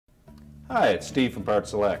Hi, it's Steve from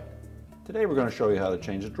PartSelect. Today we're going to show you how to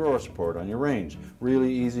change the drawer support on your range. Really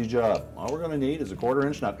easy job. All we're going to need is a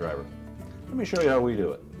 1/4-inch nut driver. Let me show you how we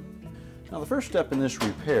do it. Now the first step in this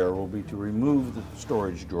repair will be to remove the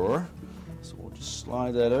storage drawer. So we'll just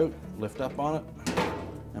slide that out, lift up on it,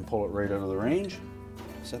 and pull it right out of the range.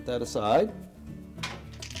 Set that aside.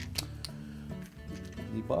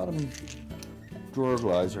 The bottom drawer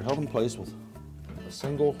glides are held in place with a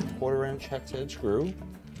single 1/4-inch hex head screw.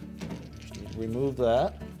 Just need to remove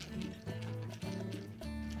that.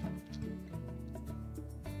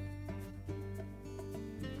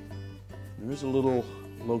 There's a little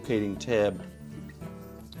locating tab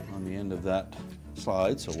on the end of that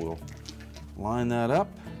slide, so we'll line that up.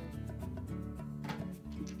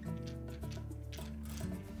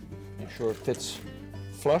 Make sure it fits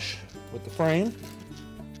flush with the frame.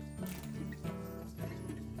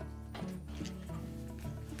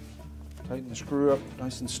 Tighten the screw up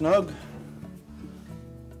nice and snug.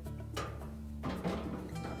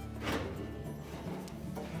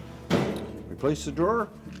 Replace the drawer,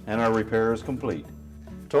 and our repair is complete.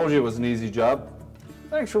 Told you it was an easy job.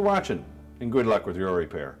 Thanks for watching, and good luck with your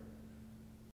repair.